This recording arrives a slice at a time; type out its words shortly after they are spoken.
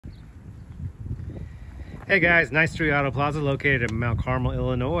Hey guys, nice Street AutoPlaza located in Mount Carmel,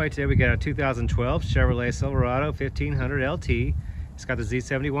 Illinois. Today we got a 2012 Chevrolet Silverado 1500 LT. It's got the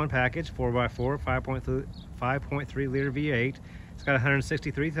Z71 package, 4x4, 5.3 liter V8. It's got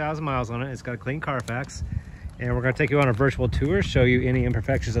 163,000 miles on it. It's got a clean Carfax. And we're going to take you on a virtual tour, show you any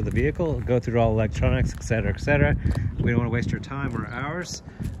imperfections of the vehicle, go through all electronics, etc., etc. We don't want to waste your time or ours,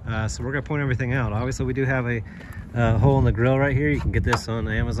 so we're going to point everything out. Obviously, we do have a hole in the grill right here. You can get this on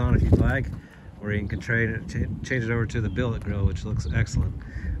Amazon if you'd like, or you can change it over to the billet grill, which looks excellent.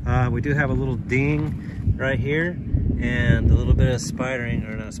 We do have a little ding right here, and a little bit of spidering,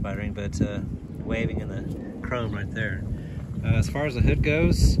 or not spidering, but waving in the chrome right there. As far as the hood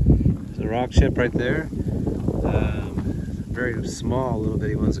goes, there's a rock chip right there. Very small little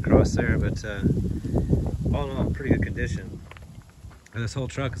bitty ones across there, but all in all, pretty good condition. And this whole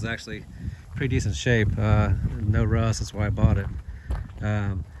truck is actually pretty decent shape. No rust, that's why I bought it.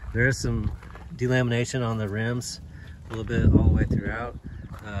 There is some delamination on the rims, a little bit all the way throughout.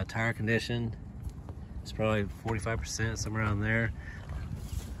 Tire condition, it's probably 45%, somewhere around there.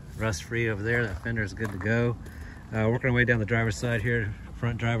 Rust free over there, that fender is good to go. Working our way down the driver's side here,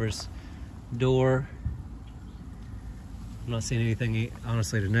 front driver's door. I'm not seeing anything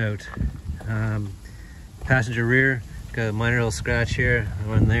honestly to note. Passenger rear, got a minor little scratch here,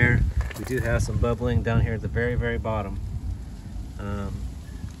 one there. We do have some bubbling down here at the very, very bottom.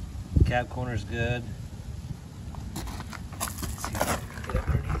 Cab corner's good. Let's see if I can get up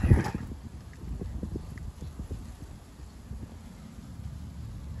underneath there.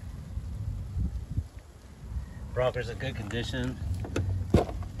 Rockers in good condition.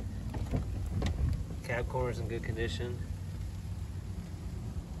 Cab corner's in good condition.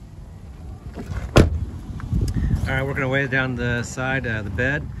 All right, working our way down the side of the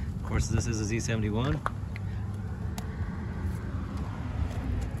bed. Of course, this is a Z71.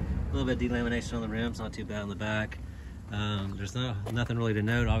 A little bit of delamination on the rims, not too bad on the back. There's nothing really to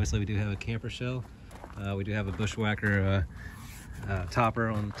note. Obviously, we do have a camper shell. We do have a bushwhacker topper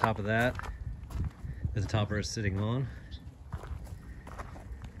on top of that, that the topper is sitting on.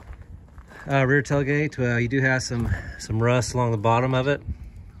 Rear tailgate, you do have some rust along the bottom of it.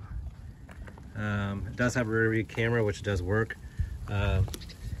 It does have a rear view camera, which does work.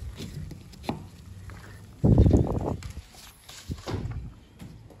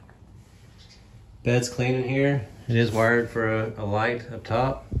 Bed's clean in here. It is wired for a light up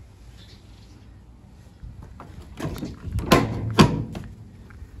top.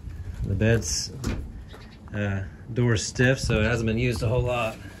 The bed's door is stiff, so it hasn't been used a whole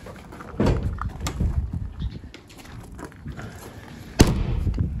lot.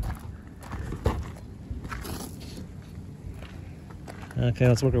 Okay,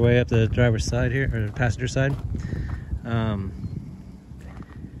 let's work our way up the driver's side here, or the passenger side.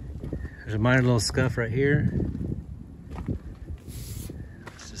 There's a minor little scuff right here.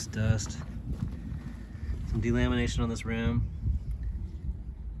 It's just dust. Some delamination on this rim.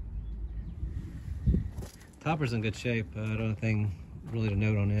 Topper's in good shape. I don't have anything really to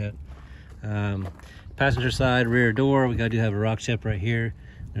note on it. Passenger side, rear door, we do have a rock chip right here.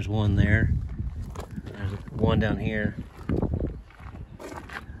 There's one there. There's one down here.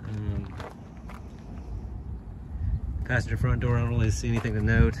 Passenger front door, I don't really see anything to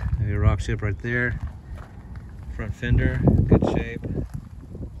note. Maybe a rock chip right there. Front fender, good shape.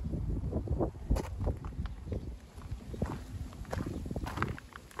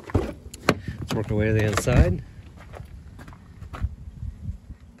 Let's work our way to the inside.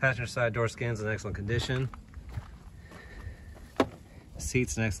 Passenger side door skin's in excellent condition.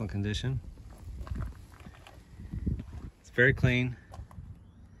 Seat's in excellent condition. It's very clean.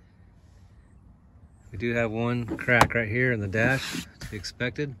 We do have one crack right here in the dash, to be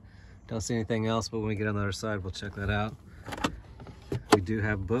expected. Don't see anything else, but when we get on the other side, we'll check that out. We do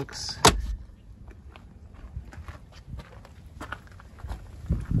have books.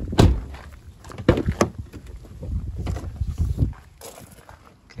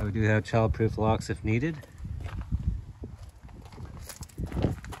 Okay, we do have child-proof locks if needed.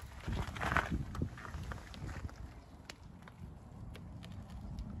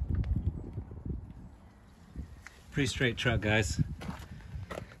 Pretty straight truck, guys.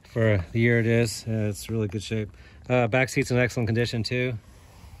 For the year it is, it's really good shape. Back seat's in excellent condition too.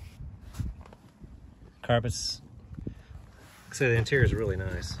 Carpets. Like I said, the interior is really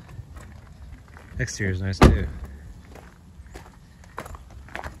nice. Exterior is nice too.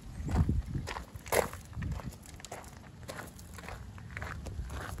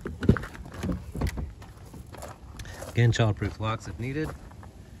 Again, child-proof locks if needed.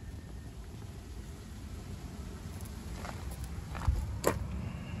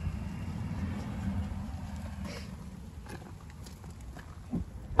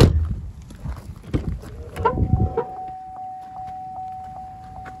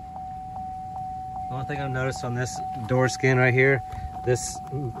 thing I've noticed on this door skin right here, this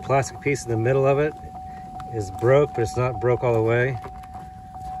plastic piece in the middle of it is broke, but it's not broke all the way.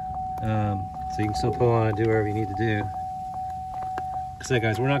 So you can still pull on and do whatever you need to do. So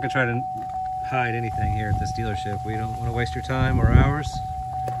guys, we're not gonna try to hide anything here at this dealership. We don't want to waste your time or ours.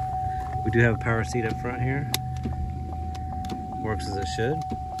 We do have a power seat up front here. Works as it should.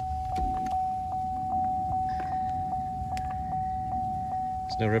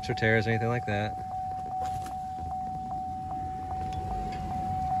 There's no rips or tears or anything like that.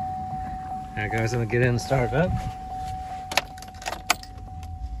 Alright guys, I'm gonna get in and start it up.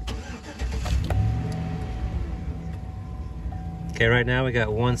 Okay, right now we got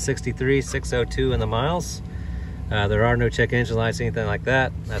 163,602 in the miles. There are no check engine lights, anything like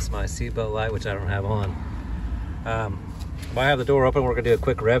that. That's my seatbelt light, which I don't have on. While I have the door open, we're gonna do a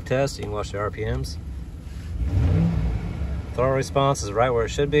quick rev test. You can watch the RPMs. Throttle response is right where it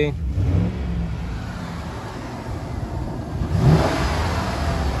should be.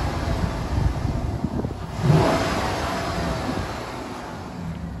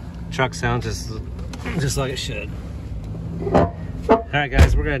 Truck sounds just like it should. All right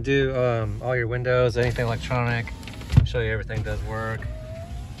guys, we're gonna do all your windows, anything electronic, show you everything does work.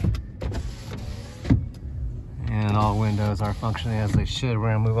 And all windows are functioning as they should.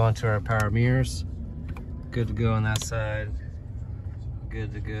 We're gonna move on to our power mirrors. Good to go on that side.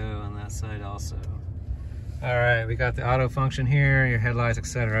 Good to go on that side also. All right, we got the auto function here, your headlights,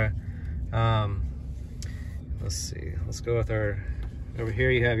 etc. Let's see, let's go with our, over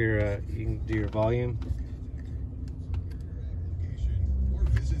here you have your, you can do your volume.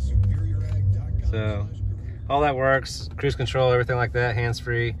 So all that works, cruise control, everything like that,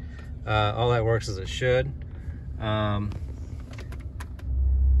 hands-free, all that works as it should.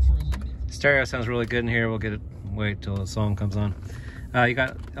 Stereo sounds really good in here. We'll get it, wait till the song comes on. You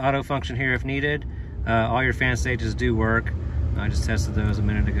got auto function here if needed. All your fan stages do work. I just tested those a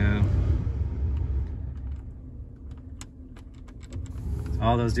minute ago.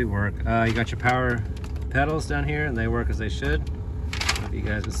 All those do work. You got your power pedals down here and they work as they should. Hope you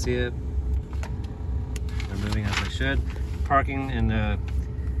guys can see it. They're moving as they should. Parking and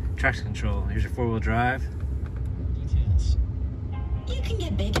traction control. Here's your four-wheel drive. Details. You can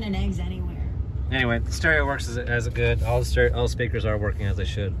get bacon and eggs anywhere. Anyway, the stereo works as good. All the speakers are working as they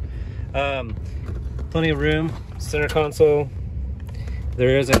should. Plenty of room. Center console.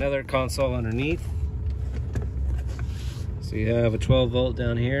 There is another console underneath. So you have a 12-volt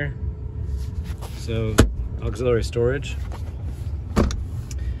down here. So auxiliary storage.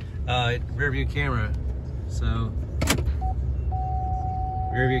 Rear view camera. So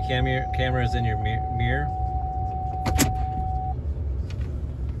rear view camera is in your mirror.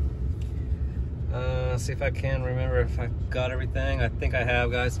 Let's see if I can remember if I got everything. I think I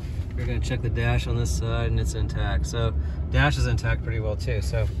have, guys. We're gonna check the dash on this side and it's intact. So dash is intact pretty well too.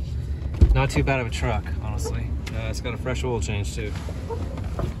 So not too bad of a truck, honestly. It's got a fresh oil change too.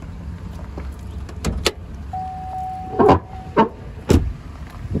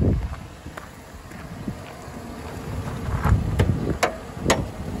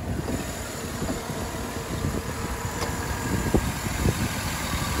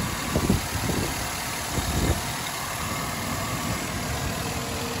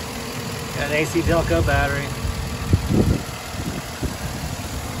 Got an AC Delco battery.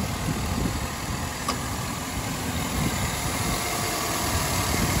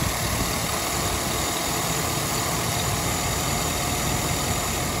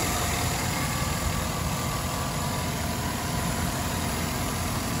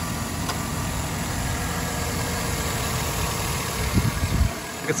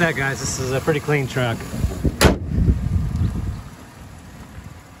 Like I said, guys, this is a pretty clean truck.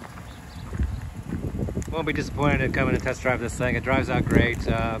 Won't be disappointed to come in and test drive this thing. It drives out great.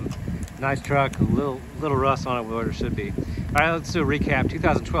 Nice truck, a little rust on it where it should be. All right, let's do a recap.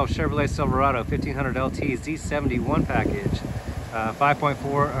 2012 Chevrolet Silverado 1500 LT Z71 package. 5.4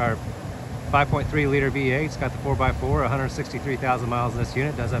 or 5.3 liter V8. It's got the 4x4, 163,000 miles in this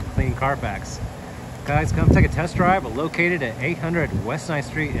unit. Does have clean Carfax. Guys, come take a test drive. We're located at 800 West 9th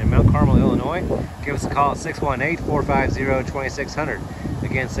Street in Mount Carmel, Illinois. Give us a call at 618-450-2600.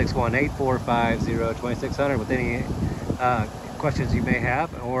 Again, 618-450-2600 with any questions you may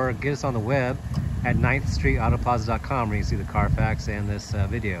have, or get us on the web at 9thstreetautoplaza.com where you see the Carfax and this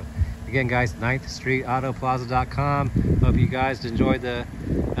video. Again, guys, 9thstreetautoplaza.com. Hope you guys enjoyed the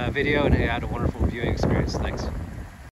video and had a wonderful viewing experience. Thanks.